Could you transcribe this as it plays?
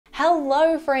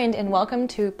Hello friend, and welcome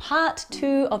to part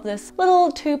 2 of this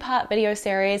little 2-part video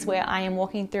series where I am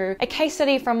walking through a case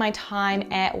study from my time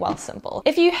at Wealthsimple.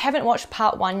 If you haven't watched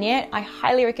part 1 yet, I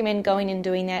highly recommend going and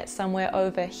doing that somewhere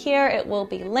over here. It will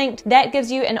be linked. That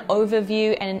gives you an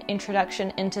overview and an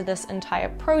introduction into this entire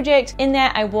project. In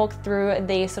that I walk through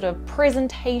the sort of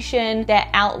presentation that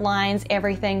outlines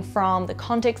everything from the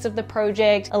context of the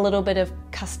project, a little bit of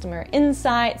customer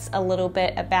insights, a little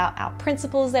bit about our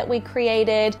principles that we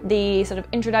created, the sort of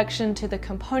introduction to the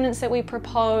components that we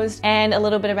proposed, and a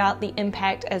little bit about the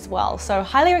impact as well. So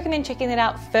highly recommend checking that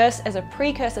out first as a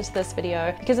precursor to this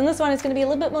video, because in this one it's going to be a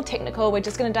little bit more technical. We're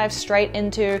just going to dive straight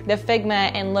into the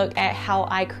Figma and look at how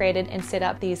I created and set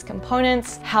up these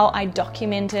components, how I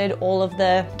documented all of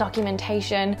the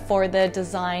documentation for the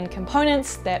design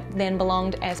components that then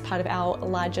belonged as part of our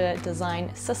larger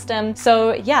design system.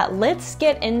 So yeah, let's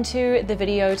get into the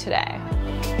video today.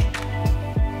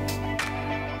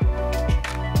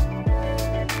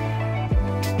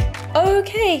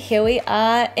 Okay, here we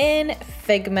are in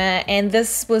Figma, and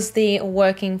this was the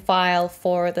working file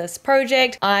for this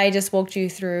project. I just walked you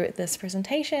through this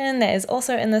presentation that is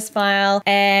also in this file,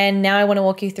 and now I want to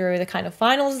walk you through the kind of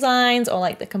final designs or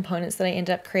like the components that I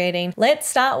ended up creating. Let's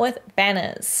start with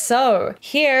banners. So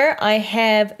here I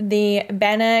have the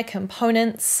banner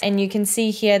components, and you can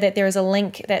see here that there is a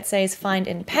link that says find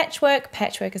in Patchwork.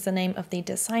 Patchwork is the name of the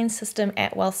design system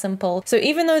at Wealthsimple. So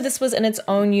even though this was in its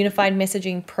own unified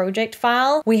messaging project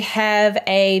file, we have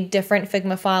a different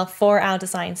Figma file for our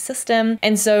design system.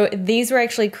 And so these were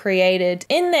actually created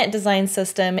in that design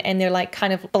system, and they're like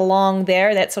kind of belong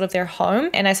there. That's sort of their home.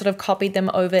 And I sort of copied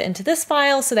them over into this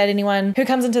file so that anyone who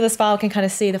comes into this file can kind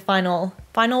of see the final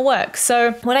work.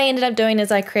 So what I ended up doing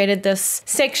is I created this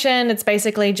section. It's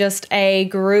basically just a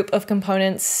group of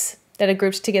components that are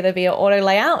grouped together via auto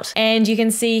layout. And you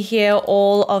can see here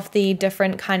all of the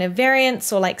different kind of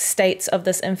variants or like states of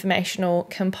this informational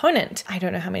component. I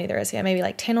don't know how many there is here, maybe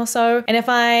like 10 or so. And if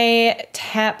I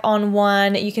tap on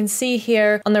one, you can see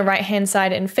here on the right-hand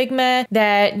side in Figma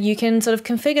that you can sort of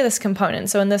configure this component.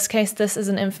 So in this case, this is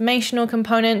an informational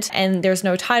component and there's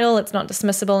no title, it's not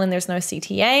dismissible, and there's no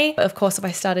CTA. But of course, if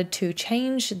I started to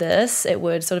change this, it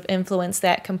would sort of influence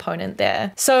that component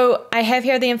there. So I have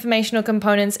here the informational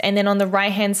components, and then on the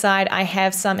right-hand side, I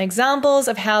have some examples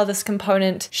of how this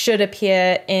component should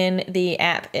appear in the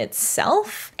app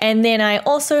itself. And then I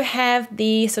also have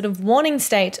the sort of warning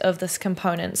state of this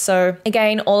component. So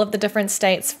again, all of the different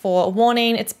states for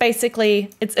warning, it's basically,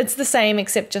 it's the same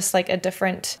except just like a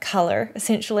different color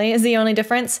essentially is the only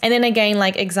difference. And then again,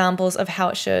 like examples of how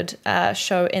it should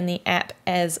show in the app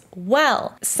as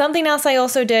well. Something else I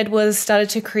also did was started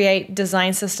to create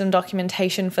design system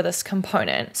documentation for this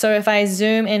component. So if I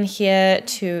zoom in here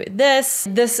to this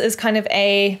is kind of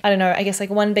a, I don't know, I guess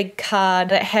like one big card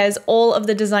that has all of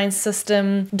the design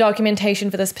system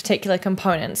documentation for this particular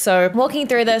component. So walking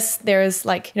through this, there's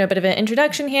like, a bit of an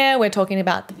introduction here. We're talking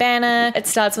about the banner. It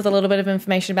starts with a little bit of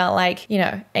information about like,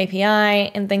 API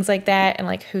and things like that, and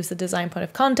like who's the design point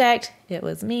of contact. It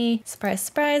was me, surprise,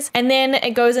 surprise. And then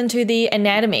it goes into the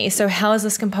anatomy. So how is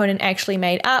this component actually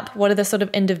made up? What are the sort of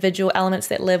individual elements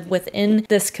that live within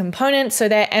this component, so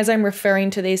that as I'm referring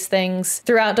to these things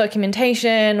throughout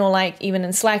documentation or like even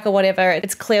in Slack or whatever,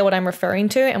 it's clear what I'm referring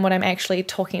to and what I'm actually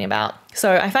talking about.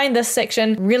 So I find this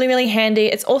section really, really handy.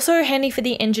 It's also handy for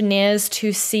the engineers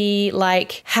to see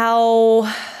like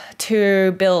how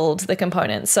to build the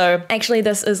components. So actually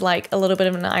this is like a little bit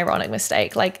of an ironic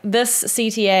mistake. Like this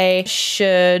CTA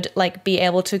should like be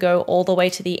able to go all the way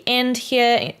to the end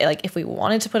here. Like if we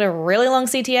wanted to put a really long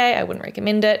CTA, I wouldn't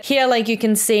recommend it. Here, like you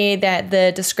can see that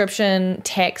the description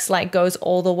text like goes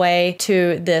all the way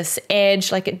to this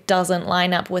edge. Like it doesn't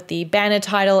line up with the banner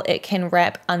title. It can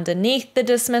wrap underneath the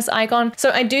dismiss icon.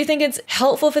 So I do think it's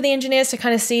helpful for the engineers to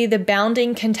kind of see the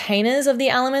bounding containers of the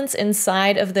elements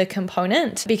inside of the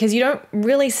component, because you don't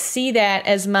really see that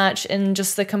as much in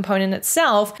just the component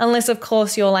itself, unless of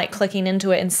course you're like clicking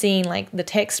into it and seeing like the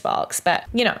text box. But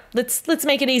let's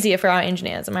make it easier for our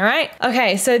engineers, am I right?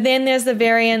 Okay, so then there's the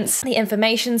variants, the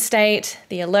information state,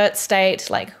 the alert state,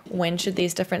 like when should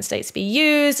these different states be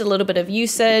used, a little bit of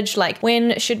usage, like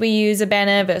when should we use a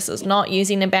banner versus not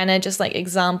using a banner, just like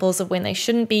examples of when they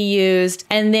shouldn't be used,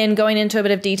 and then going into a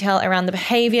bit of detail around the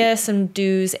behavior, some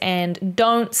do's and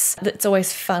don'ts. It's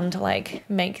always fun to like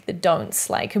make like the don'ts,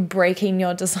 like breaking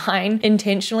your design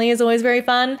intentionally is always very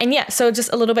fun. And yeah, so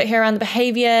just a little bit here around the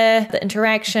behavior, the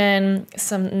interaction,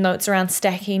 some notes around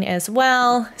stacking as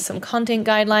well, some content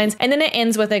guidelines, and then it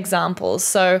ends with examples.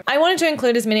 So I wanted to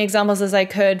include as many examples as I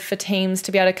could for teams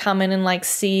to be able to come in and like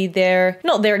see their,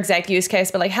 not their exact use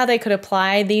case, but like how they could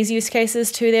apply these use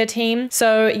cases to their team.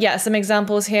 So yeah, some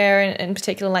examples here in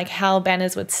particular, like how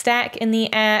banners would stack in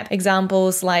the app,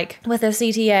 examples like with a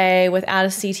CTA, without a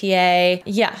CTA.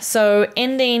 Yeah, so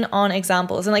ending on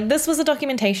examples. And like this was a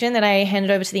documentation that I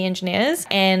handed over to the engineers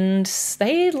and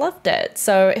they loved it.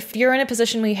 So if you're in a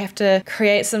position where you have to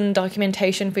create some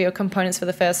documentation for your components for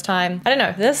the first time, I don't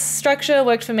know, this structure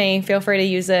worked for me. Feel free to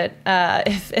use it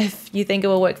if you think it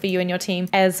will work for you and your team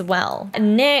as well.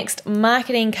 Next,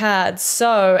 marketing cards.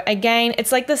 So again,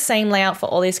 it's like the same layout for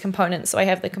all these components. So I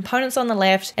have the components on the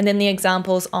left and then the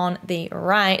examples on the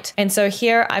right. And so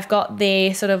here I've got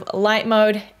the sort of light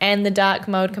mode and the dark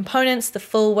mode components, the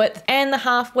full width and the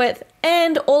half width,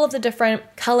 and all of the different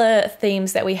color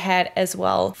themes that we had as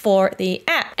well for the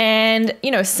app. And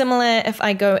you know, similar, if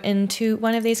I go into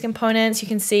one of these components, you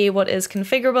can see what is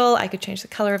configurable. I could change the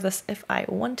color of this if I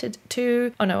wanted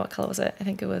to. Oh no, what color was it? I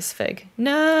think it was fig.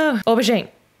 No, aubergine.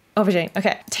 Aubergine.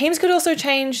 Okay. Teams could also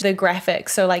change the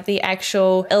graphics. So like the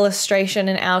actual illustration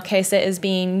in our case that is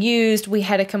being used, we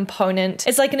had a component.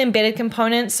 It's like an embedded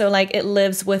component. So like it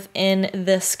lives within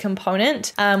this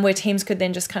component where teams could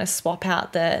then just kind of swap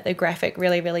out the graphic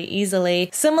really, really easily.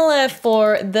 Similar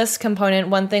for this component,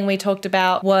 one thing we talked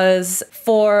about was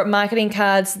for marketing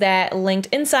cards that linked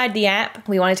inside the app,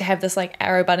 we wanted to have this like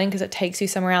arrow button because it takes you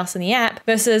somewhere else in the app,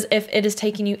 versus if it is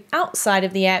taking you outside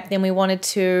of the app, then we wanted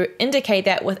to indicate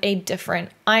that with a different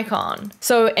icon.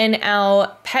 So in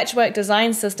our patchwork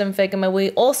design system Figma,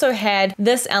 we also had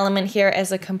this element here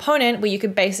as a component where you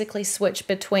could basically switch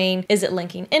between, is it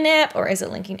linking in app or is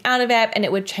it linking out of app, and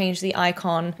it would change the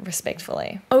icon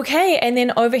respectively. Okay, and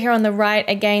then over here on the right,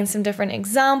 again, some different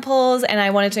examples, and I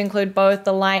wanted to include both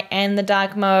the light and the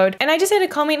dark mode. And I just had a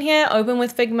comment here, open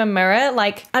with Figma Mirror.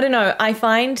 Like, I don't know, I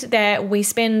find that we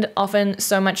spend often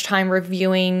so much time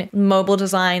reviewing mobile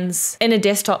designs in a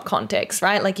desktop context,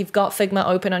 right? Like you've got Figma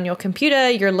open on your computer,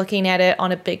 you're looking at it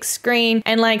on a big screen,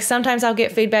 and like sometimes I'll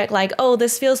get feedback like, oh,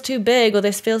 this feels too big or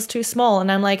this feels too small. And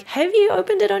I'm like, have you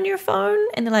opened it on your phone?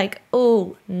 And they're like,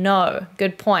 oh no,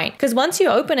 good point. Because once you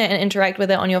open it and interact with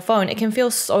it on your phone, it can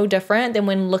feel so different than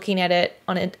when looking at it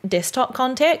on a desktop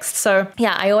context. So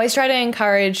yeah, I always try to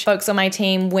encourage folks on my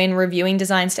team when reviewing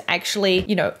designs to actually,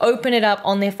 you know, open it up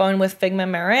on their phone with Figma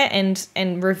Mirror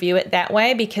and review it that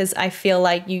way, because I feel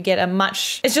like you get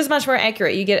it's just much more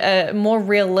accurate. You get a more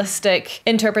realistic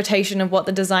interpretation of what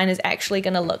the design is actually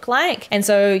going to look like. And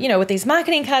so, you know, with these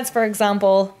marketing cards, for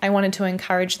example, I wanted to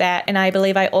encourage that. And I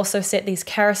believe I also set these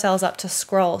carousels up to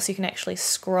scroll, so you can actually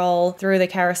scroll through the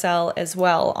carousel as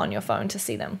well on your phone to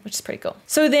see them, which is pretty cool.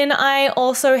 So then I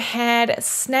also had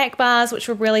snack bars, which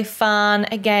were really fun.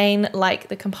 Again, like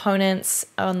the components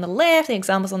on the left, the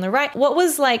examples on the right. What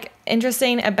was like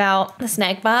interesting about the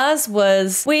snack bars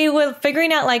was we were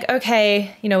figuring out like,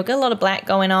 okay, you know, we've got a lot of black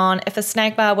going on. If a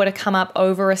snack bar were to come up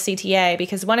over a CTA,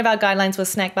 because one of our guidelines was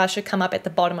snack bars should come up at the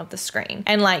bottom of the screen.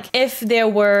 And like if there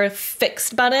were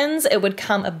fixed buttons, it would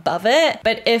come above it.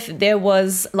 But if there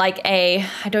was like I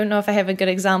don't know if I have a good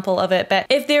example of it, but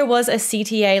if there was a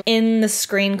CTA in the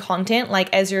screen content,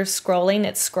 like as you're scrolling,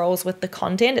 it scrolls with the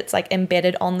content, it's like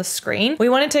embedded on the screen. We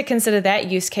wanted to consider that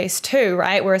use case too,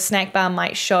 right? Where a snack bar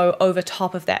might show over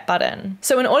top of that button.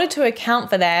 So in order to account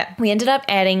for that, we ended up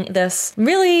adding this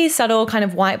really subtle kind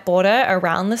of white border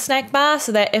around the snack bar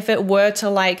so that if it were to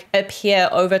like appear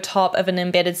over top of an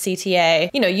embedded CTA,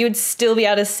 you know, you'd still be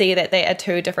able to see that they are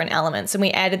two different elements. And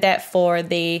we added that for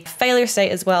the failure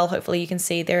state as well. Hopefully you can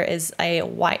see there is a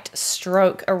white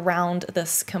stroke around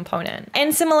this component.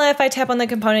 And similar, if I tap on the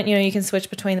component, you know, you can switch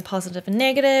between the positive and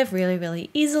negative really, really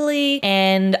easily.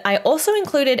 And I also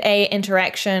included a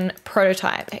interaction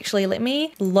prototype. Actually, let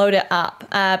me load it up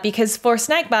because for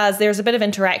snack bars, there's a bit of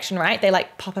interaction, right? They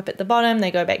like pop up at the bottom, they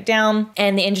go back down,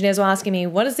 and the engineers were asking me,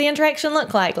 what does the interaction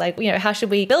look like? Like, you know, how should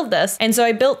we build this? And so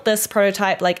I built this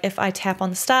prototype. Like if I tap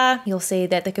on the star, you'll see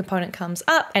that the component comes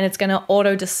up and it's going to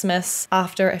auto dismiss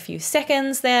after a few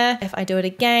seconds there. If I do it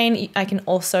again, I can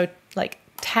also like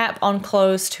tap on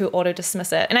close to auto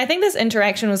dismiss it. And I think this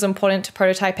interaction was important to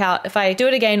prototype out. If I do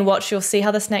it again, watch, you'll see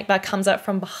how the snack bar comes up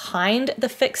from behind the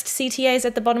fixed CTAs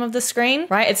at the bottom of the screen,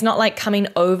 right? It's not like coming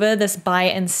over this buy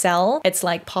and sell. It's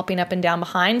like popping up and down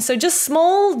behind. So just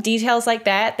small details like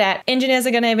that engineers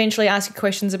are going to eventually ask you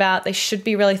questions about. They should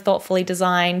be really thoughtfully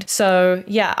designed. So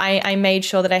yeah, I made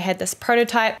sure that I had this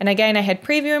prototype. And again, I had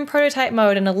preview and prototype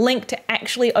mode and a link to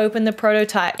actually open the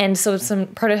prototype and sort of some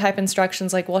prototype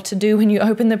instructions like what to do when you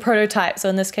open the prototype. So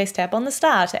in this case, tap on the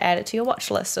star to add it to your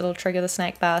watch list. It'll trigger the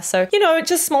snack bar. So, you know,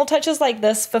 just small touches like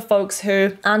this for folks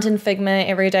who aren't in Figma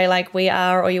every day like we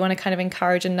are, or you want to kind of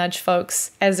encourage and nudge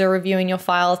folks as they're reviewing your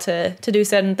file to do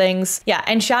certain things. Yeah,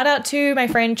 and shout out to my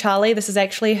friend Charlie. This is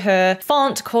actually her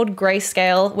font called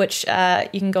Grayscale, which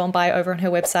you can go and buy over on her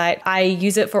website. I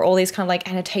use it for all these kind of like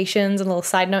annotations and little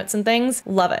side notes and things.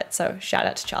 Love it. So shout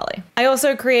out to Charlie. I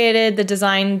also created the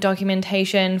design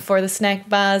documentation for the snack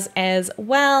bars as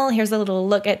well. Here's a little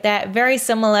look at that. Very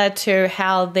similar to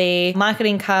how the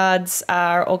marketing cards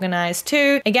are organized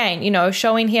too. Again, you know,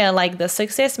 showing here like the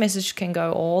success message can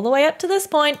go all the way up to this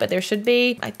point, but there should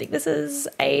be, I think this is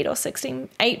 8 or 16,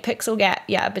 8 pixel gap,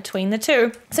 yeah, between the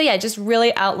two. So yeah, just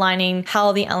really outlining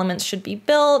how the elements should be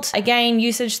built. Again,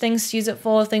 usage, things to use it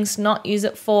for, things to not use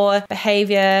it for,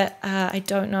 behavior. I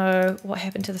don't know what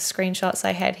happened to the screenshots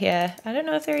I had here. I don't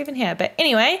know if they're even here, but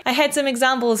anyway, I had some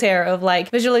examples here of like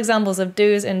visual examples of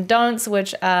do's and don'ts,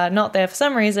 which are not there for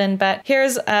some reason, but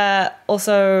here's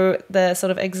also the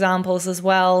sort of examples as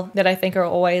well that I think are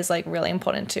always like really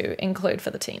important to include for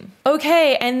the team.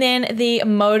 Okay, and then the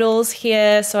modals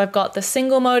here. So I've got the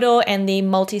single modal and the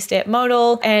multi-step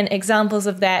modal and examples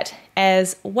of that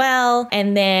as well.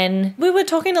 And then we were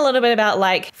talking a little bit about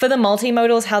like for the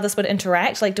multimodals, how this would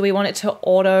interact. Like, do we want it to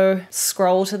auto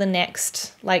scroll to the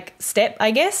next like step,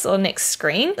 I guess, or next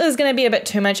screen? There's going to be a bit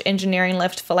too much engineering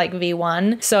left for like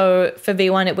V1. So for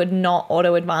V1, it would not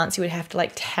auto advance. You would have to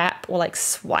like tap or like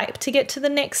swipe to get to the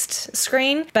next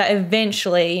screen. But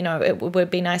eventually, you know, it would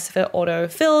be nice if it auto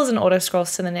fills and auto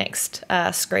scrolls to the next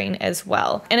screen as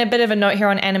well. And a bit of a note here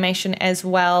on animation as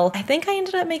well. I think I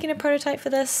ended up making a prototype for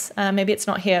this. Maybe it's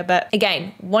not here, but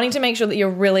again, wanting to make sure that you're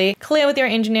really clear with your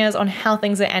engineers on how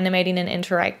things are animating and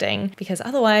interacting, because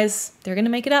otherwise they're going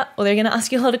to make it up or they're going to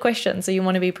ask you a lot of questions. So you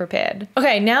want to be prepared.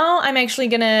 Okay, now I'm actually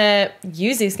going to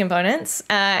use these components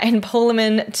and pull them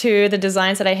into the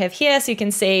designs that I have here. So you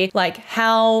can see like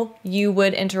how you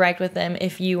would interact with them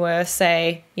if you were,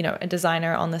 say, you know, a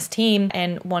designer on this team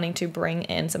and wanting to bring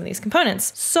in some of these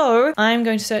components. So I'm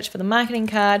going to search for the marketing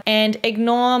card and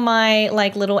ignore my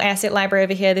like little asset library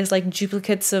over here. There's like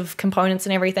duplicates of components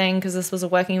and everything because this was a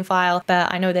working file,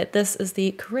 but I know that this is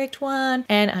the correct one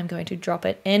and I'm going to drop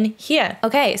it in here.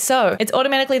 Okay, so it's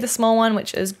automatically the small one,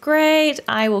 which is great.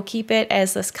 I will keep it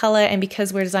as this color, and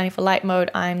because we're designing for light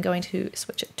mode, I'm going to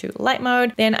switch it to light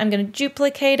mode. Then I'm going to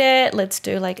duplicate it. Let's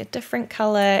do like a different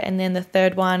color, and then the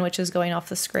third one, which is going off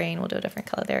the screen, we'll do a different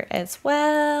color there as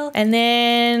well. And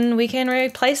then we can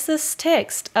replace this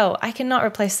text. Oh, I cannot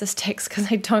replace this text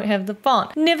because I don't have the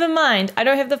font. Never mind, I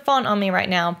don't have the font on me right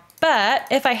now. But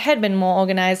if I had been more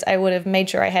organized, I would have made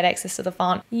sure I had access to the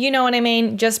font. You know what I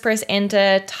mean? Just press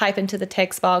enter, type into the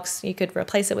text box. You could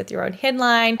replace it with your own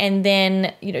headline. And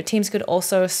then, you know, teams could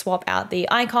also swap out the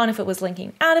icon if it was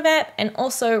linking out of app, and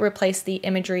also replace the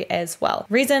imagery as well.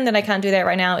 Reason that I can't do that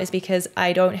right now is because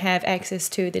I don't have access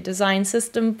to the design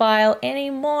system file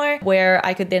anymore, where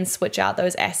I could then switch out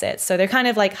those assets. So they're kind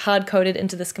of like hard coded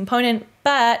into this component,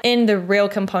 but in the real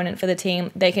component for the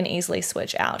team, they can easily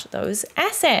switch out those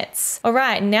assets. All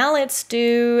right, now let's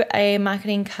do a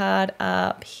marketing card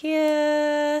up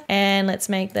here, and let's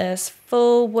make this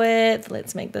full width.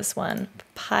 Let's make this one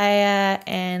papaya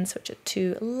and switch it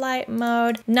to light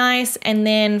mode. Nice. And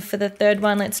then for the third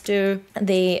one, let's do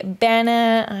the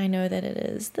banner. I know that it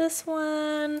is this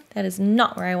one. That is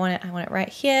not where I want it. I want it right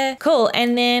here. Cool.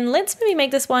 And then let's maybe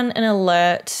make this one an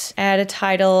alert, add a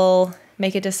title,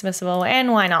 make it dismissible,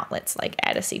 and why not? Let's like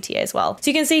add a CTA as well.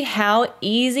 So you can see how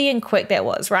easy and quick that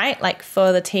was, right? Like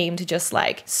for the team to just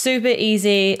like super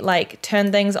easy, like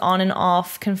turn things on and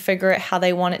off, configure it how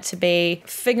they want it to be.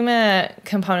 Figma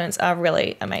components are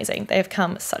really amazing. They've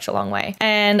come such a long way.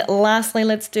 And lastly,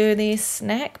 let's do the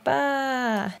snack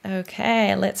bar.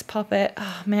 Okay, let's pop it.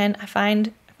 Oh man, I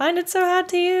find it so hard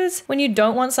to use. When you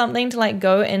don't want something to like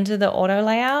go into the auto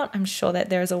layout, I'm sure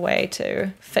that there's a way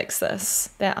to fix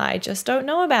this that I just don't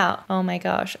know about. Oh my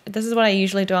gosh. This is what I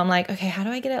usually do. I'm like, okay, how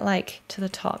do I get it like to the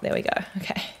top? There we go.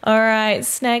 Okay. All right,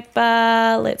 snack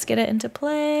bar. Let's get it into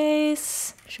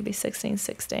place. Should be 16,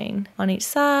 16 on each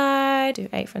side. Do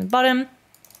 8 from the bottom.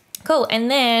 Cool, and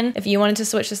then if you wanted to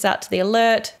switch this out to the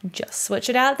alert, just switch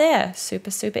it out there.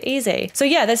 Super, super easy. So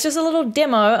yeah, that's just a little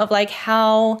demo of like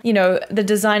how, you know, the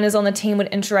designers on the team would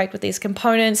interact with these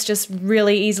components, just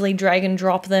really easily drag and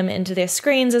drop them into their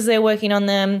screens as they're working on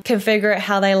them, configure it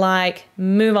how they like,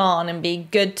 move on and be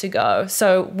good to go.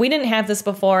 So we didn't have this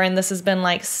before, and this has been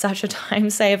like such a time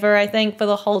saver, I think, for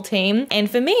the whole team. And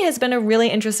for me, has been a really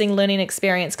interesting learning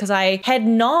experience because I had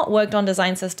not worked on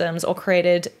design systems or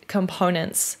created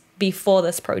components before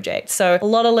this project. So a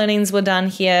lot of learnings were done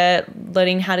here,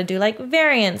 learning how to do like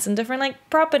variants and different like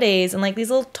properties and like these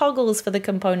little toggles for the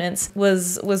components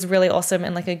was really awesome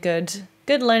and like a good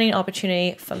learning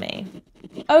opportunity for me.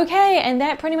 Okay, and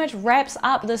that pretty much wraps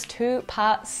up this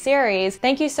 2-part series.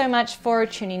 Thank you so much for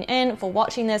tuning in, for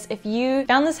watching this. If you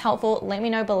found this helpful, let me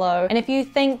know below. And if you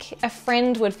think a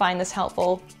friend would find this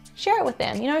helpful, share it with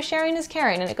them. You know, sharing is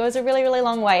caring, and it goes a really, really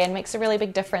long way and makes a really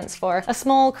big difference for a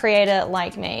small creator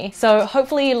like me. So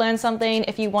hopefully you learned something.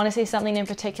 If you want to see something in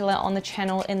particular on the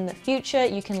channel in the future,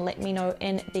 you can let me know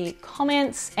in the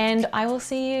comments, and I will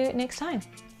see you next time.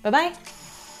 Bye-bye.